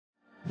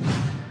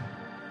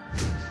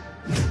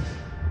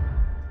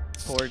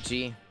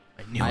Porgy.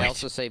 I knew it. I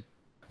also say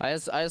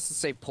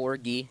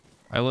Porgy.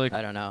 I like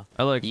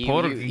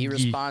Porgy. He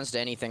responds to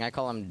anything. I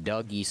call him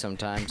Dougie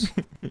sometimes.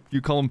 You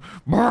call him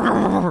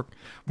bark,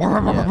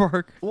 bark, bark,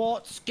 bark.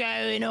 What's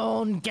going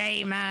on,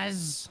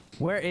 gamers?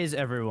 Where is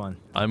everyone?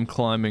 I'm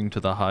climbing to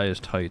the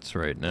highest heights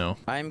right now.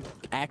 I'm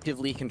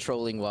actively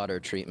controlling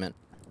water treatment.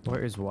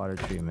 Where is water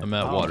treatment? I'm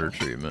at water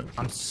treatment.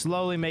 I'm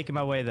slowly making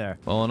my way there.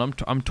 Well, and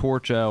I'm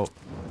torch out.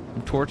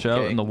 I'm torch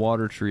out in the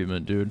water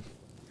treatment, dude.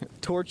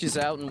 Torch is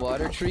out in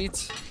water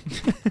treats.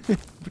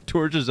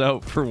 Torch is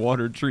out for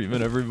water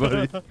treatment,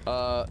 everybody.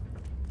 Oh,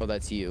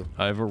 that's you.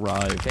 I've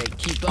arrived. Okay,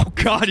 keep up. Oh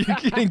God, you're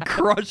getting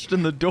crushed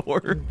in the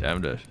door.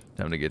 Time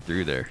to get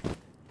through there.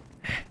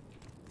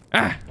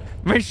 Ah,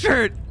 my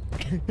shirt.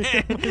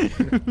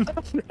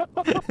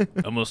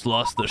 Almost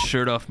lost the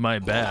shirt off my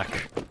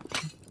back.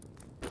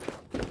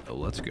 Oh,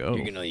 let's go.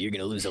 You're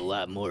gonna lose a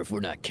lot more if we're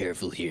not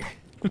careful here.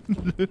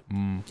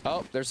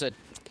 Oh, there's a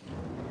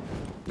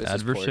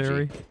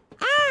adversary.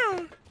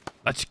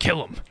 Let's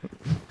kill him.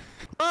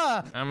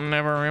 I'm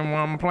never in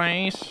one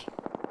place.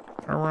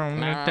 Around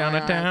down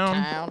to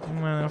town. I'm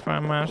gonna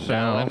find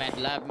myself.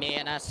 Women love me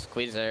and I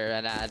squeeze her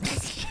and I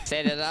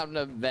say that I'm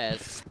the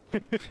best.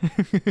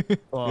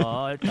 Oh,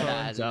 I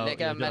lick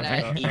 'em and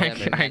I eat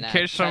 'em I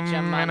kiss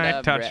them and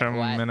I touch them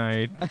and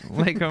I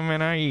lick them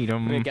and I eat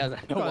them. Because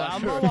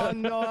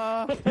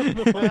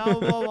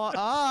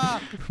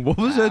What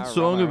was that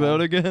song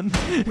about again?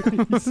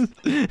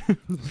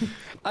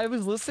 I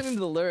was listening to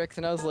the lyrics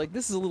and I was like,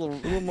 this is a little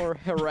more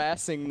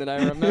harassing than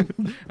I remember.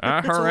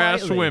 I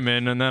harass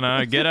women and then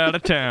I get out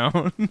of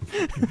town.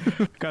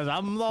 Because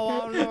I'm the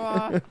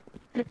wanderer.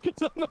 Because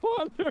I'm the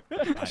wanderer.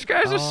 This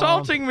guy's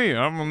assaulting me.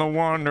 I'm the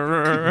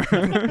wanderer.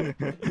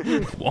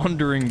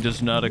 Wandering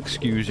does not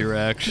excuse your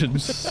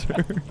actions,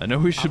 sir. I know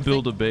we should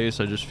build a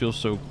base. I just feel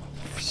so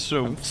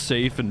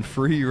safe and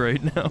free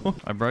right now.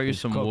 I brought you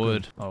some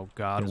wood. Oh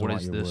God, what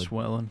is this,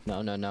 Wellen?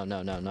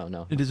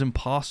 No. It is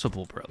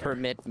impossible, brother.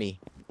 Permit me.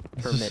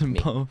 This is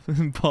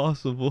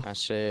impossible. I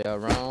say I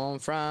roam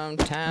from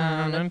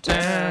town to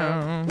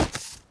town.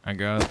 I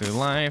go through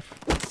life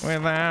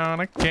without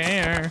a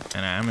care,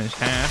 and I'm as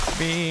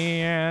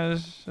happy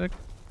as a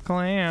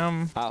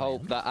clam. I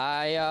hope the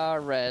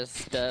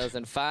IRS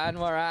doesn't find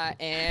where I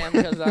am,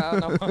 because I'm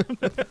the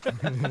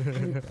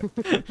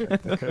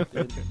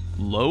one.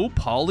 Low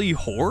poly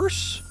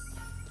horse?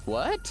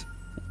 What?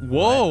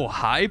 Whoa,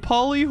 high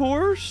poly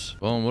horse?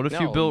 Well, and what if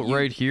you No, built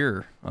right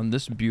here on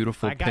this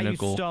beautiful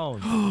pinnacle? I got you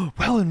stone.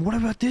 Well, and what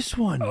about this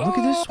one? Look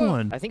at this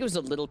one. I think it was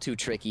a little too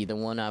tricky, the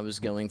one I was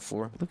going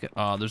for. Look at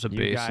there's a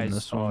base in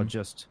this one.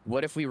 Just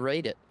What if we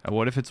raid it?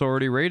 What if it's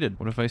already raided?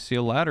 What if I see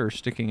a ladder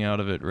sticking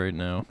out of it right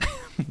now?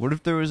 What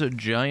if there was a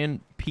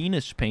giant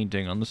penis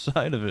painting on the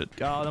side of it?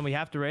 Oh, then we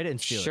have to raid it and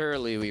steal it.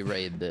 Surely we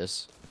raid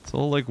this. It's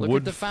all like Look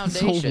wood. at the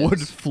It's all foundations.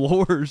 wood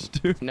floors,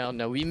 dude. No,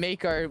 we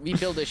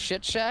build a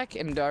shit shack,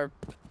 and our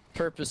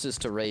purpose is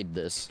to raid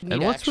this.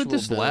 And what's with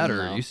this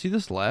ladder? You see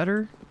this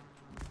ladder?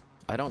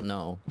 I don't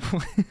know.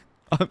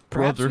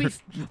 Brother,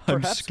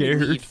 I'm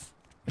scared.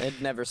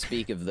 I'd never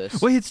speak of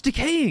this. Wait, it's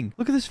decaying.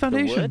 Look at this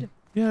foundation. wood?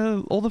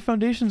 Yeah, all the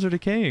foundations are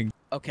decaying.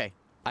 Okay,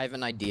 I have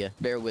an idea.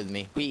 Bear with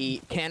me. We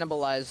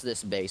cannibalize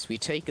this base. We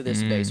take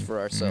this base for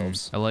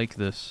ourselves. I like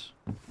this.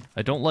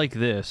 I don't like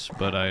this,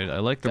 but I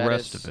like the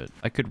rest of it.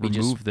 I could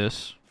remove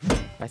this.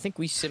 I think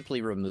we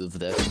simply remove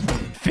this.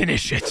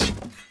 Finish it.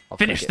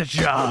 Finish the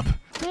job.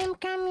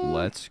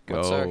 Let's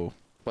go.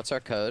 What's our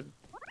code?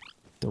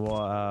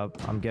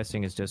 I'm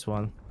guessing it's this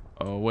one.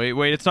 Oh,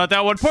 wait, it's not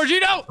that one. Porgy,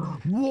 no!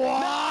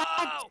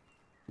 What?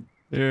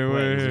 Here,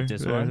 wait, is it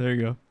this one? There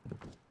you go.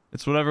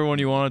 It's whatever one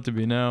you want it to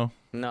be now.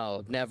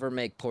 No, never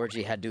make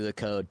Porgy head do the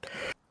code.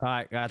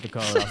 Alright, got the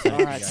code.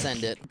 Alright,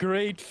 send it.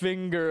 Great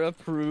Finger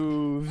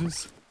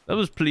approves. That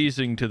was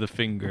pleasing to the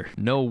finger.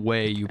 No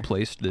way you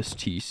placed this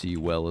TC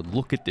well, and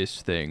look at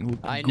this thing.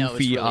 I know,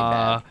 Goofy, it's really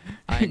bad.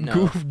 I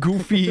know.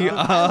 Goofy,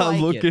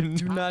 looking.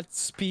 Do not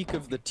speak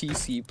of the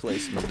TC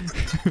placement.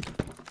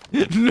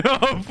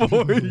 No,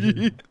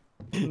 Porgy.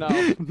 No.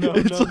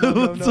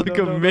 It's like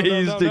a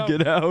maze to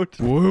get out.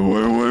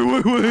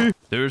 Wait.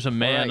 There's a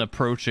man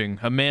approaching.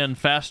 A man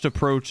fast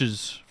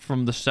approaches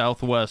from the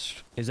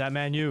southwest. Is that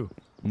man you?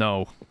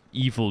 No.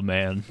 Evil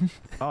man.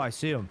 Oh, I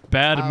see him.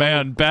 Bad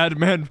man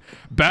follow.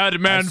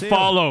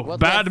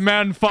 Bad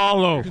man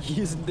follow.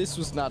 This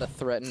was not a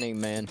threatening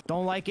man.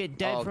 Don't like it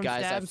dead Oh, from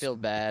guys, stabs? I feel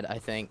bad, I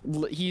think.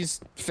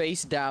 He's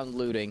face down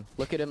looting.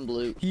 Look at him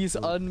loot. He's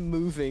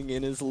unmoving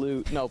in his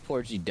loot. No,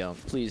 Porgy, don't.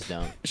 Please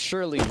don't.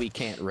 Surely we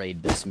can't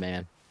raid this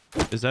man.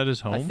 Is that his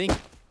home?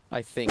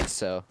 I think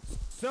so.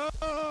 Sir!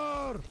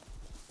 Oh,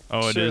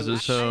 it is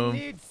his home.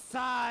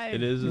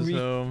 It is his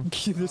home.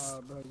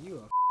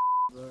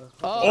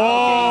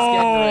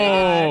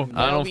 Oh! Okay,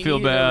 I don't feel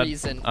bad.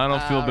 I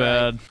don't feel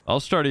bad. I'll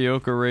start a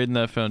Yoko raiding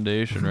that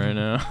foundation right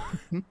now.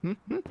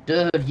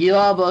 Dude, you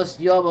almost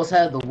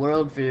had the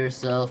world for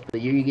yourself,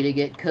 but you're gonna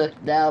get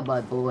cooked now, my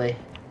boy.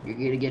 You're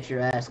gonna get your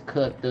ass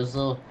cooked. Those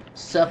little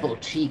supple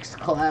cheeks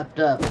clapped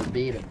up for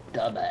being a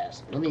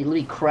dumbass. Let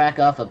me crack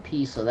off a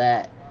piece of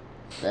that.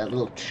 that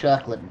little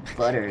chocolate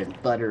butter and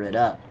butter it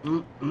up.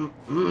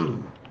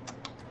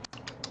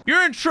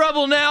 You're in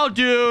trouble now,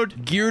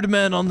 dude! Geared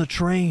men on the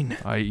train.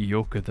 I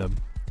yoke them.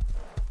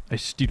 I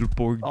steal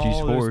Porgy's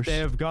horse. They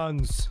have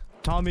guns.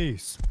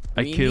 Tommies.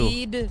 I kill.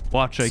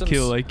 Watch, I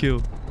kill.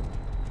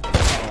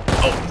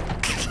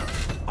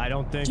 I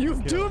don't think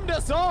You've doomed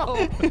us all!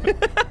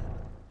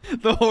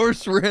 The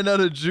horse ran out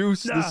of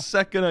juice the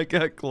second I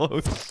got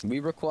close. We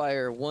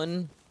require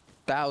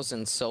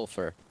 1,000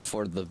 sulfur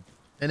for the...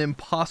 An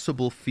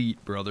impossible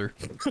feat, brother.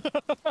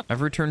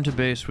 I've returned to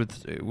base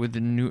with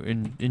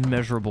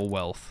immeasurable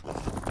wealth.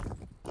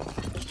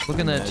 Look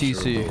at that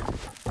TC.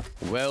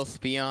 Wealth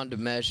beyond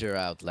measure,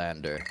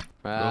 Outlander.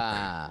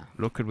 Ah.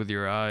 Look it with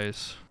your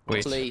eyes.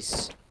 Wait.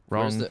 Place.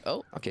 Wrong. Where's the...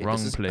 Oh, okay. Wrong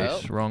this is... place.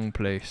 Oh. Wrong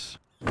place.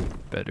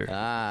 Better.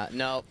 Ah,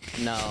 no.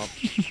 No.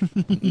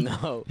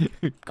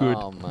 Good.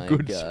 Oh my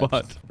good God.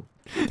 spot.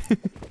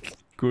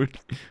 Good.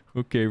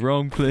 Okay,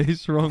 wrong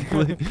place. Wrong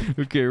place.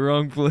 Okay,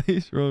 wrong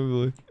place.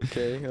 Wrong place.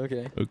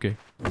 Okay. Okay.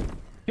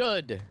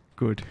 Good.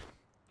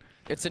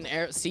 It's an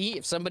air... See?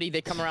 If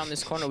they come around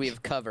this corner, we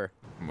have cover.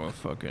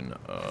 Motherfucking,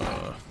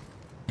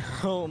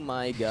 Oh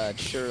my God,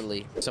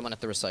 surely. Someone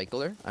at the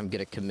recycler? I'm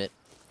gonna commit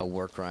a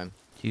war crime.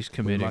 He's we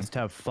committing. must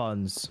have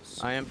funds.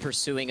 I am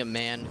pursuing a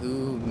man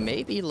who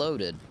may be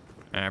loaded.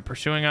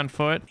 Pursuing on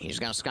foot. He's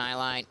gonna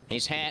skyline.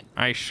 He's hit.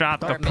 I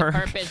shot the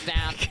Perp is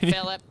down.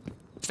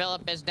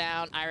 Philip is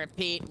down. I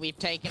repeat, we've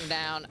taken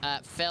down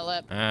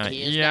Philip.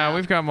 He is down.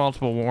 We've got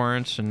multiple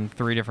warrants in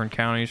 3 different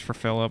counties for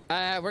Philip.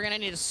 We're gonna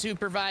need a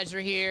supervisor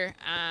here.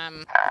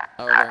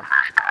 Over.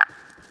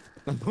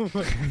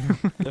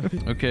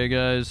 Okay,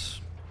 guys.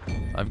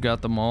 I've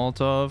got the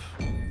Molotov.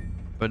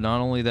 But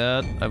not only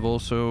that,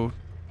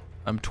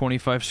 I'm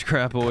 25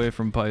 scrap away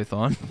from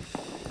Python.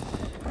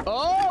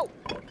 Oh!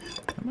 How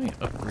am I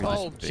upgrade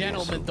Oh, this base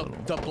gentlemen, a little?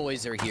 the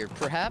boys are here.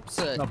 Perhaps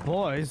The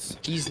boys.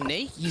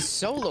 he's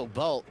solo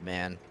bolt,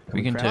 man.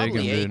 We can take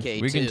him, dude.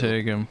 AK We can too.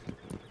 take him.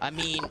 I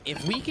mean,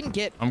 if we can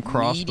get I'm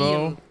crossbow,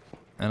 medium,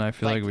 and I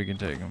feel like- like we can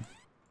take him.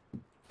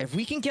 if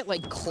we can get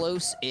like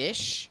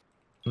close-ish.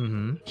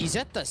 He's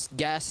at the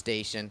gas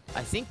station.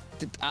 I think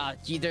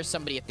there's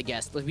somebody at the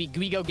gas. We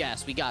go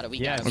gas. We got it. We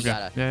got it. We Okay.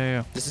 got it.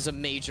 Yeah. This is a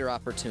major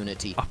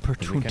opportunity.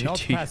 We cannot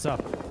pass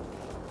up.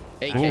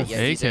 AK, Ooh, yeah,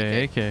 he's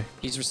AK. AK.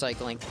 He's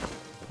recycling.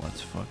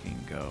 Let's fucking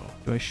go.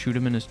 Do I shoot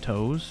him in his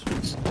toes?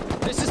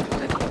 This is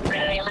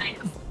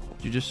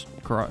You just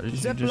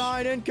Zip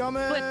line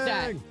incoming. Flip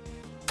that.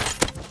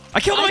 I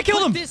killed him! I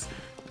killed him! This.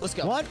 Let's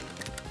go. What?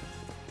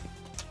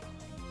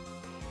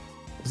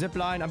 Zip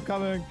line, I'm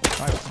coming.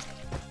 All right.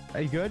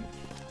 Are you good?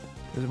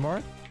 Is it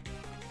more?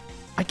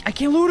 I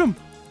can't loot him!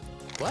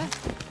 What?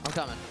 I'm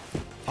coming.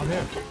 I'm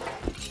here.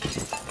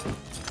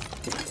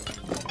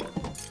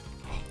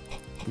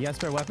 You got a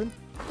spare weapon?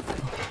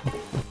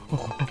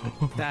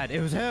 Dad, it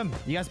was him.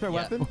 You got a spare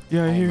weapon?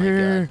 Yeah, Oh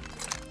here.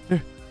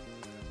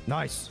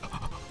 Nice.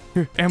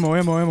 Here, ammo.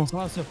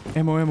 Awesome.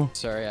 Ammo.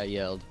 Sorry, I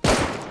yelled.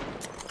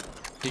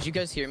 Did you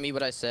guys hear me?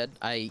 What I said?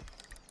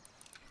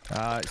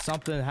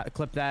 Something.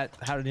 Clip that.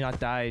 How did he not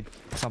die?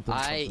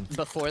 Something.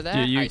 Before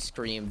that, Yeah, I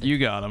screamed. You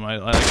got him.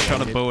 I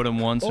shot a bow at him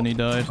once and he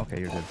died. Okay,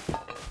 you're good.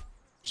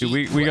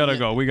 Dude, we gotta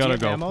go. We gotta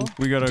Do you have go. ammo?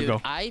 We gotta Dude,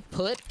 go. I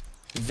put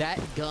that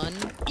gun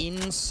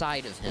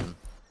inside of him.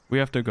 We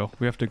have to go.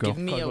 We have to go. Give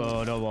me a... We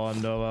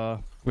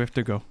have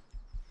to go.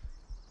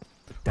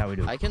 That we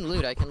do. I can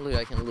loot.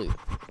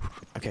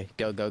 Okay,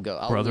 go.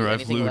 I'll Brother, loot. I've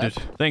Anything looted. left?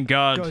 Thank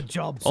God. Good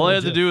job, All I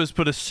had to soldier. do is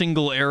put a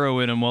single arrow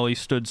in him while he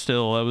stood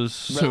still. That was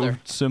so Brother,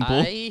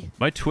 simple.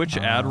 My Twitch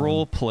ad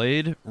roll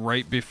played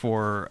right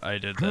before I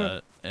did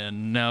that.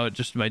 And now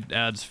my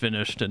ad's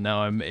finished, and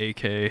now I'm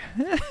AK.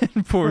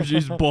 And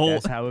Porgy's bolt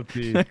That's how it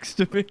be. next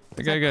to me. I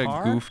think I that got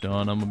car? goofed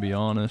on, I'm gonna be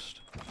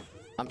honest.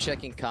 I'm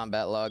checking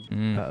combat log.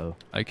 Uh-oh.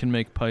 I can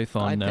make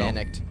Python I now.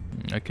 panicked.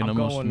 I can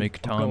almost make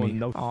Tommy.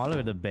 Oh, look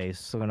at the base.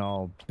 It's looking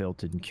all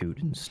built and cute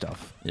and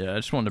stuff. Yeah, I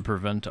just wanted to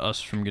prevent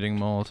us from getting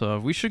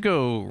Molotov. We should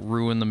go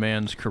ruin the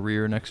man's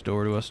career next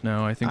door to us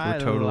now. I think we're I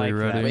totally like that.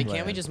 ready. Wait,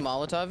 can't we just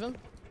Molotov him?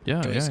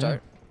 Yeah, Do we yeah,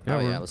 start? Yeah, Oh,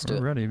 we're, yeah, let's do we're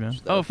it. ready, man.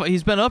 Let's do Oh,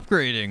 he's been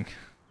upgrading.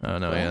 Oh,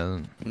 no, yeah.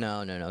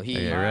 No. He.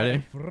 Okay,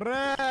 ready?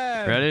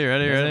 Ready?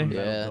 Ready?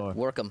 Yeah,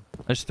 work him.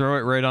 I just throw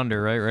it right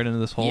under, right? Right into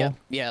this hole? Yeah,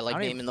 yeah, like I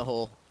don't name in the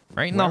hole.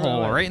 Right in the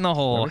hole, right in the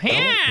hole. Where we go?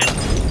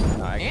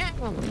 Yeah! Yeah.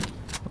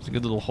 That's a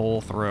good little hole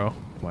throw.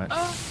 What?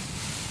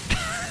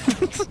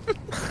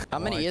 How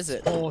many is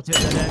it? Spotted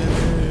an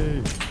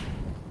enemy.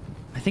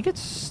 I think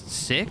it's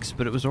 6,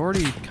 but it was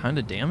already kind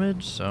of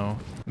damaged, so...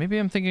 Maybe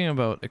I'm thinking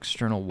about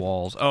external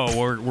walls. Oh,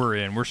 we're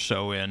in. We're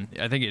so in.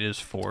 I think it is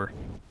 4.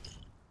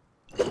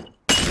 Oh,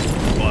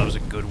 that was a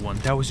good one.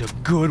 That was a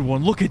good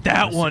one. Look at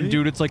that one,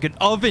 dude. It's like an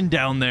oven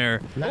down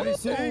there. Let me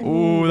see.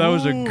 Ooh, that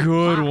was a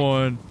good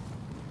one.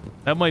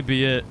 That might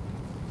be it.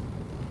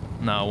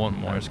 No, one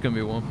more. It's gonna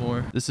be one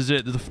more. This is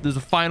it. There's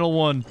a final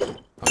one.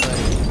 I'm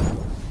ready.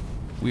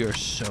 We are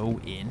so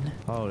in.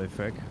 Holy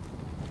frick.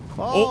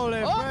 Oh.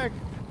 Holy frick.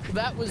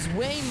 That was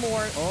way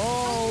more.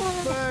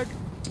 Oh,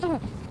 frick.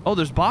 Oh,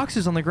 there's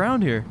boxes on the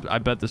ground here. I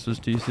bet this was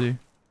TC.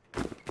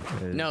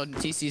 No,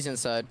 TC's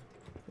inside.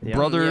 Yeah.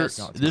 Brother,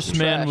 Yes. this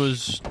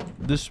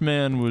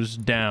man was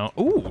down.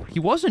 Ooh, he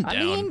wasn't down.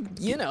 I mean,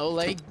 you know,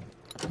 like,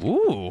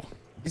 Ooh.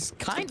 he's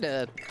kind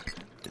of,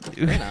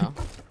 you know.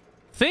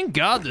 Thank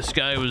God this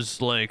guy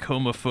was like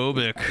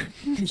homophobic.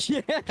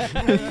 Yeah.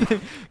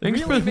 Thanks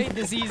Really for made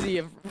this easy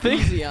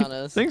on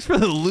us. Thanks for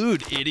the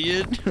loot,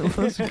 idiot.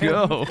 Let's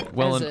go.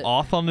 Well, Is an it-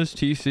 auth on this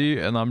TC,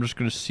 and I'm just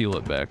gonna seal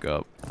it back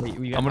up. Wait,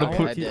 we I'm got gonna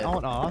put- I did.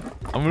 on off.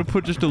 I'm gonna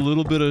put just a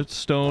little bit of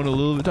stone, a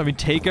little bit. I mean,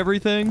 take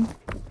everything,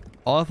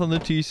 auth on the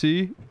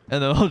TC,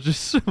 and then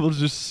we'll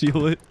just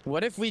seal it.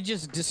 What if we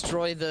just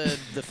destroy the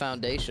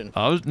foundation?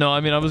 I was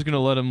gonna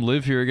let him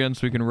live here again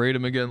so we can raid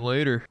him again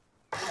later.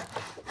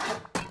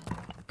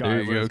 There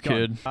you go,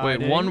 kid. Wait,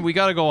 we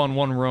gotta go on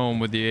one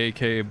roam with the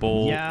AK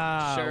bolt.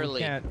 Yeah. Surely. We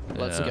can't,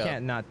 Let's Yeah. we go.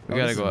 can't not. We oh,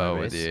 gotta this go is my out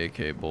with base.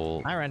 the AK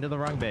bolt. I ran to the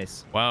wrong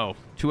base. Wow.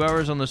 2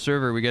 hours on the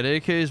server. We got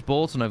AKs,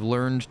 bolts, and I've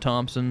learned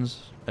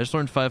Thompsons. I just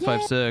learned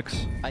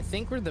 5.56. I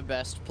think we're the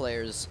best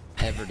players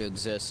ever to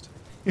exist.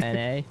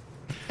 NA.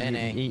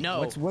 NA.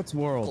 No. What's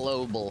world?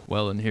 Global.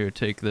 Well, and here,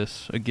 take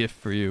this. A gift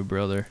for you,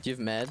 brother. Do you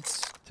have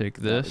meds? Take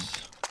this.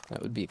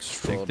 That would be Take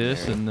extraordinary.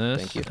 this and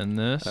this Thank you. and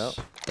this. Oh,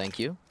 thank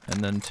you.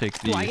 And then take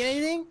Do I get these.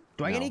 anything?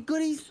 Do I get No. any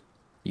goodies?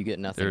 You get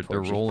nothing. They're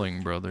Porgy.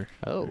 rolling, brother.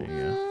 Oh. There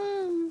you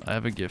go. I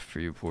have a gift for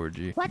you,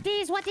 Porgy. What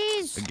is? What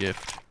is? A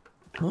gift.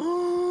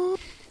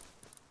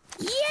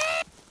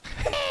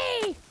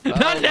 Yay! Oh my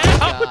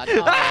God.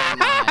 Oh my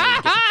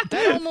God.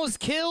 That almost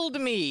killed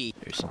me.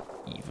 There's some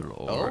evil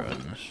aura in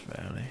this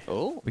valley.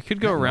 Oh. We could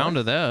go around to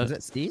Is that.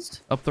 it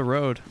east? Up the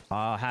road.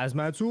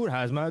 Hazmat suit,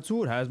 hazmat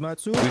suit, hazmat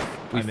suit.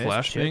 We I missed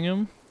flashbang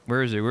him?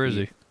 Where is he? Where is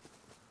he?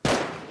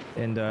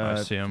 And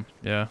I see him.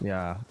 Yeah.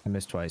 yeah, I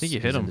missed twice. think you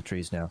hit He's in him. the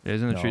trees now. Yeah,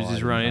 he's in the No, trees. I He's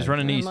didn't. running. He's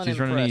running I'm east. He's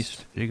running unimpressed.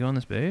 east. Did he go in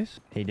this base?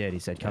 He did. He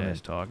said, "Come Yeah, in."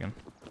 he's talking.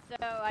 So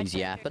I He's took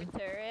your yapping.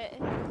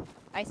 turret.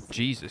 I s-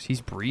 Jesus,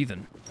 he's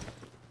breathing.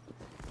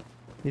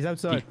 He's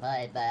outside.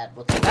 Hi, bad.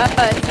 What's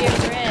Dear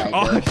friend.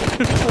 Oh,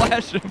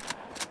 flash him.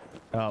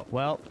 Oh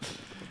well.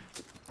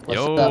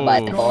 up, my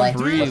boy? Yo,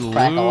 free Let's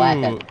crack a whack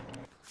loot.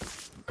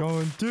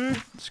 Going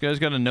dude. This guy's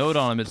got a note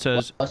on him. It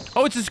says, What's-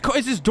 "Oh,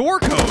 it's his door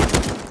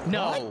code.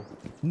 No.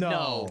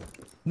 No.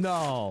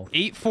 No.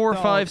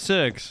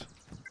 8456.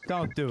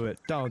 Don't do it.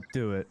 Don't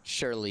do it.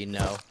 Surely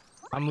no.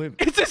 I'm leaving.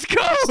 It's his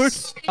code.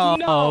 Oh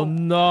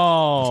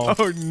no.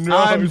 Oh no.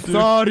 I'm dude.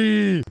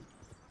 sorry.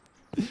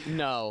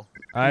 No.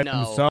 I'm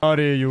No.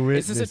 sorry you Is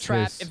witnessed this a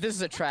trap? this. If this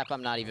is a trap,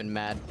 I'm not even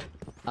mad.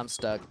 I'm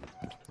stuck.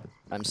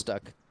 I'm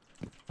stuck.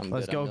 I'm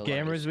Let's good. I'm go, no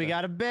longer gamers. We stuck.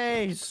 got a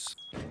base.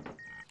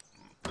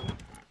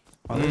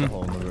 Oh, there's a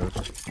hole in the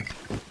roof.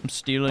 I'm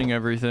stealing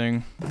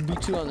everything. Be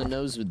too on the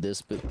nose with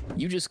this, but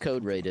you just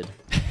code rated.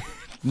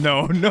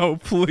 No, no,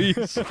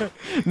 please.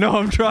 No,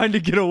 I'm trying to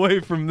get away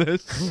from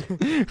this.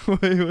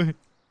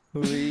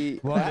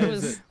 Wait. What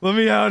is it? Let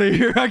me out of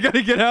here. I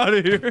gotta get out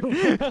of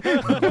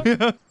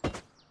here.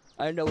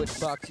 I know which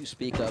box you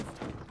speak of.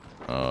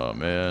 Oh,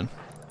 man.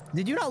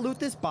 Did you not loot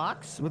this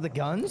box with the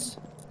guns?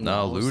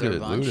 No, was loot there a it,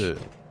 bunch? loot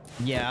it.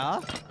 Yeah.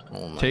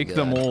 Oh my Take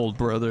them God. old,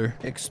 brother.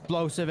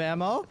 Explosive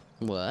ammo?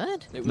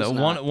 What? It was No,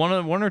 not.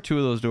 one or two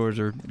of those doors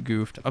are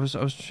goofed. I was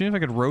seeing if I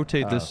could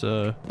rotate this.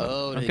 Oh,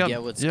 I've to got,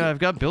 get what's yeah, good. I've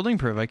got building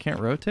priv. I can't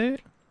rotate.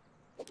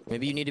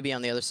 Maybe you need to be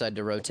on the other side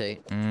to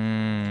rotate.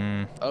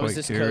 Oh, Quite is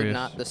this curious. code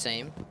not the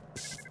same?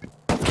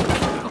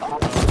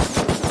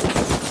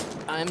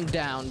 I'm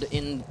downed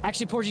in.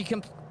 Actually, Porgy,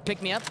 come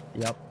pick me up.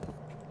 Yep.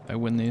 I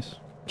win these.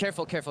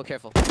 Careful, careful,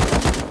 careful.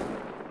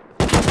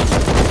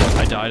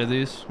 I die to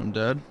these. I'm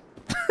dead.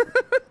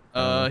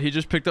 He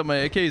just picked up my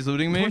AK. He's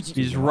looting me. Porgy,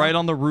 He's right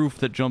on the roof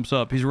that jumps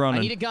up. He's I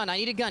running. need a gun. I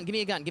need a gun. Give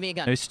me a gun. Give me a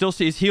gun.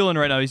 He's healing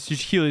right now. He's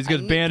just healing. He's got I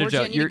his need- bandage Porgy,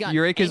 I out. need a gun.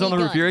 Your AK's I on the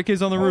need a roof. Your gun.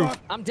 AK's on the roof.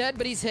 I'm dead,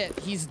 but he's hit.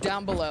 He's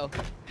down below.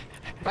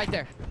 Right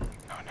there.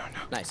 No.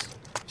 Nice.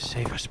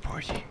 Save us,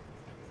 Porgy.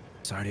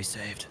 It's already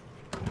saved.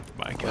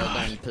 My Well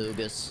God. done,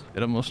 Poogus.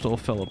 It almost all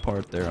fell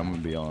apart there. I'm gonna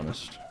be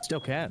honest. Still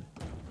can.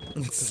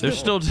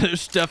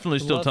 There's definitely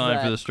still Love time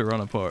that. for this to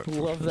run apart.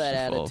 Love This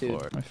that to fall attitude.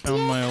 apart. I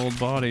found my old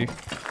body.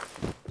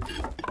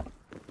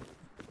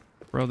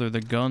 Brother,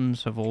 the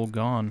guns have all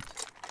gone.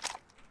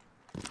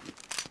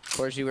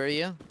 Porgy, where are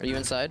you? Are you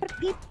inside?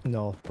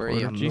 No. Where are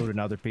you? I'm looting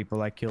other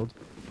people I killed.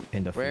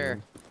 In the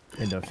Where?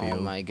 field. In the field.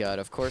 Oh my God!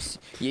 Of course,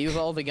 you have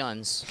all the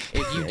guns.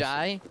 If you Yes.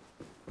 die,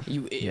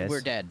 Yes.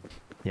 we're dead.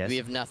 Yes. We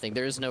have nothing.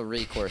 There is no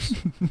recourse.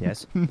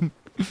 Yes.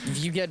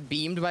 If you get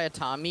beamed by a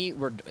Tommy,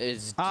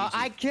 is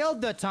I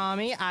killed the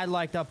Tommy. I'd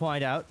like to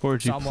point out.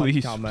 Porgy, Someone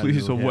please, come and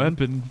please, a loot him.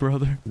 weapon,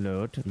 brother.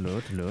 Loot, my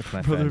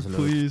Brother, friends. Loot.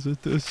 please,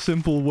 a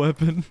simple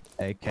weapon.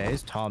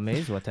 AKs,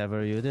 Tommies,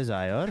 whatever you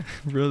desire.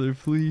 Brother,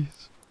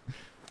 please.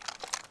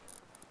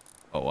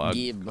 I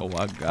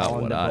got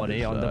on what the I body,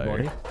 desire. on the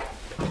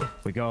body.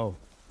 We go.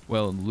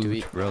 Well, loot,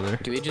 we- brother.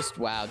 Do we just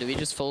do we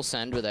just full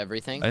send with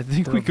everything? I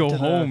think we go To the-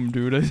 home,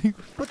 dude. I think.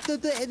 But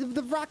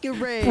the rocket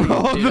raid.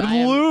 Oh, Dude, the I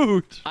am-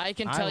 loot. I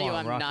can I tell you,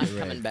 want I'm not Rocket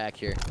coming Raid. back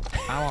here.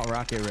 I want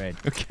rocket raid.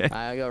 Okay.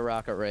 I go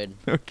rocket raid.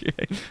 Okay.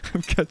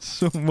 I've got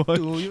so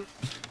much.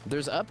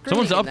 There's upgrading.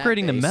 Someone's in that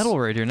upgrading the base. metal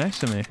right here next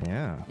to me.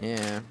 Yeah.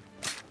 Yeah.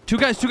 Two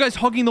guys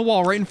hugging the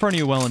wall right in front of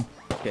you, Wellen.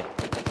 Okay.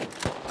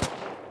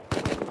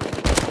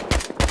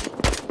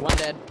 One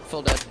dead.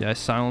 Full dead. Yeah, I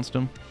silenced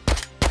him.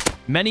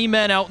 Many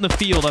men out in the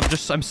field.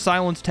 I'm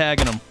silence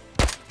tagging them.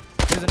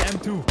 There's an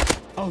M2.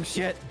 Oh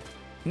shit.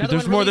 Dude,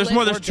 there's more. There's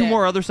more. There's two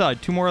more other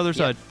side. Two more other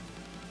side.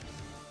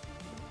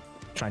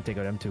 Try and take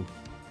out M2.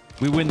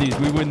 We win these.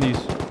 We win these.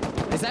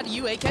 Is that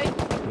you, AK?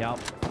 Yep.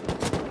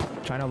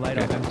 Trying to light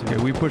up M2.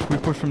 Okay, we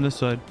push from this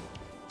side.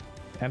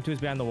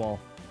 M2's behind the wall.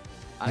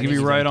 He's gonna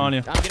be right on you.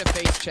 I'm gonna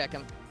face check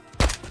him.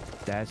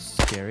 That's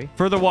scary.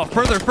 Further wall.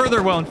 Further,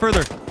 Wellen.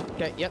 Further.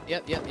 Okay, yep.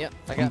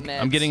 I got meds.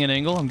 I'm getting an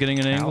angle. I'm getting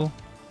an angle.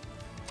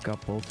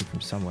 Got bolted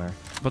from somewhere.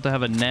 About to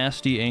have a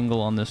nasty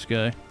angle on this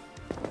guy.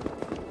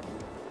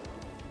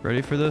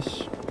 Ready for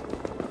this?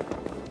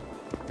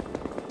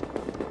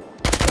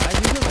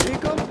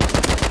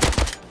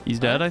 He's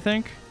dead, I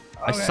think.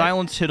 I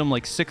silence hit him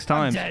like 6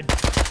 times. I'm dead.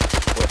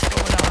 What's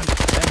going on?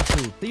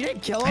 M2. You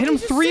didn't kill him? I hit him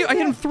 3. I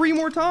hit him 3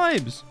 more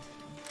times.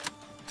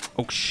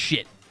 Oh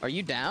shit. Are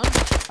you down?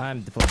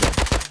 I'm full dead.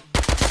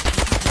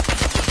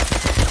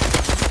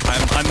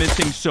 I'm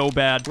missing so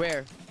bad.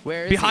 Where?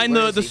 Where is Behind he?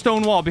 Where the is he?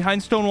 stone wall.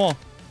 Behind stone wall.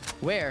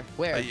 Where?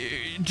 Where?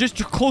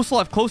 Just close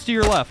left. Close to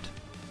your left.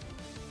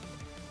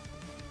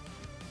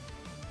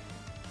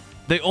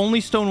 The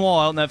only stone wall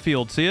out in that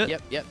field. See it?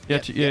 Yep.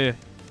 Yeah.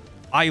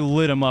 I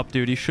lit him up,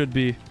 dude. He should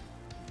be.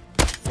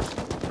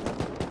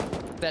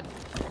 Dead.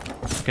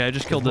 Okay, I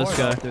just killed this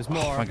guy. There's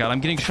more. Oh my god,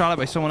 I'm getting shot at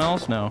by someone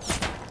else now.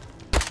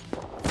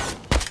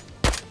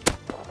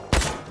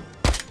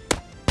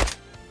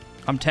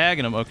 I'm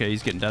tagging him. Okay,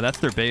 he's getting down. That's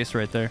their base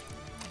right there.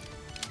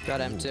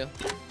 Got M2.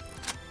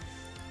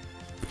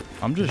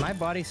 I'm just My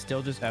body's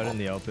still just out in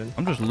the open.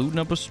 I'm just looting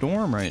up a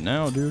storm right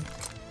now, dude.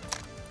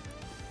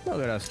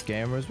 Look at us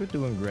gamers. We're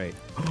doing great.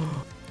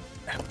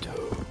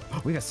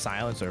 M2. We got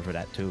silencer for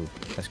that too.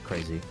 That's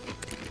crazy.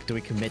 Do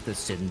we commit the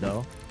sin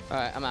though? All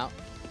right, I'm out.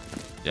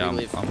 Yeah, We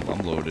leave. I'm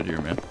loaded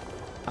here, man.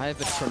 I have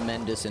a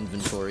tremendous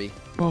inventory.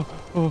 Oh,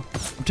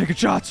 I'm taking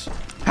shots.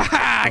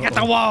 Haha, I got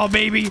the wall,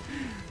 baby.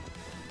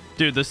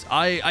 Dude,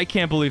 I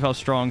can't believe how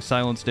strong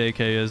Silenced AK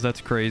is.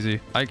 That's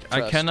crazy. I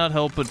cannot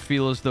help but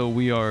feel as though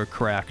we are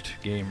cracked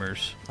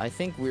gamers. I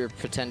think we're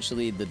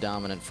potentially the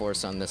dominant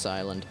force on this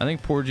island. I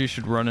think Porgy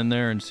should run in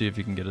there and see if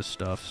he can get his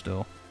stuff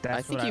still.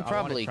 I think you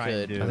probably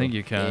could. I think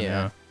you can,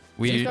 yeah.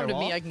 You come to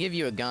me, I can give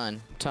you a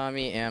gun.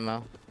 Tommy,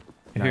 ammo.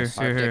 Here.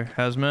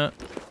 Hazmat.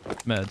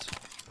 Meds.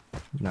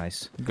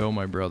 Nice. Go,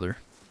 my brother.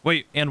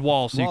 Wait, and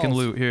wall so you can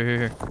loot.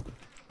 Here.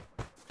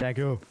 Thank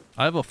you.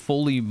 I have a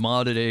fully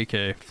modded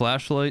AK.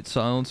 Flashlight,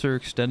 silencer,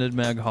 extended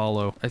mag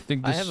hollow. I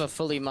think this... I have a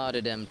fully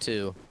modded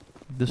M2.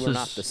 This We're is...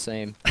 not the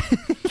same.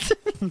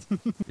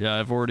 Yeah,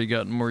 I've already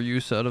gotten more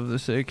use out of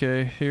this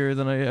AK here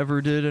than I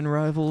ever did in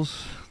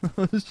Rivals.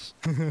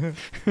 I've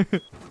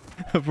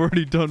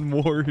already done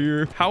more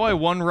here. How I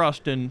won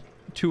Rust in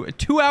 2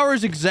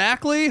 hours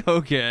exactly?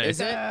 Okay.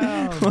 Is it?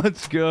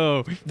 Let's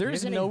go.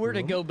 There's nowhere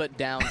to go but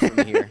down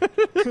from here.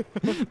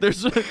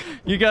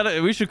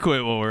 We should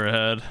quit while we're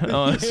ahead,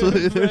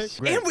 honestly.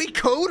 And we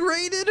code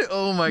rated?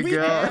 Oh my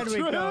god.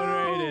 We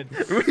code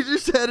rated. We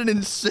just had an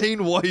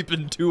insane wipe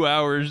in 2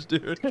 hours,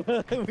 dude.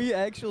 We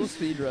actual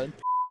speedrun.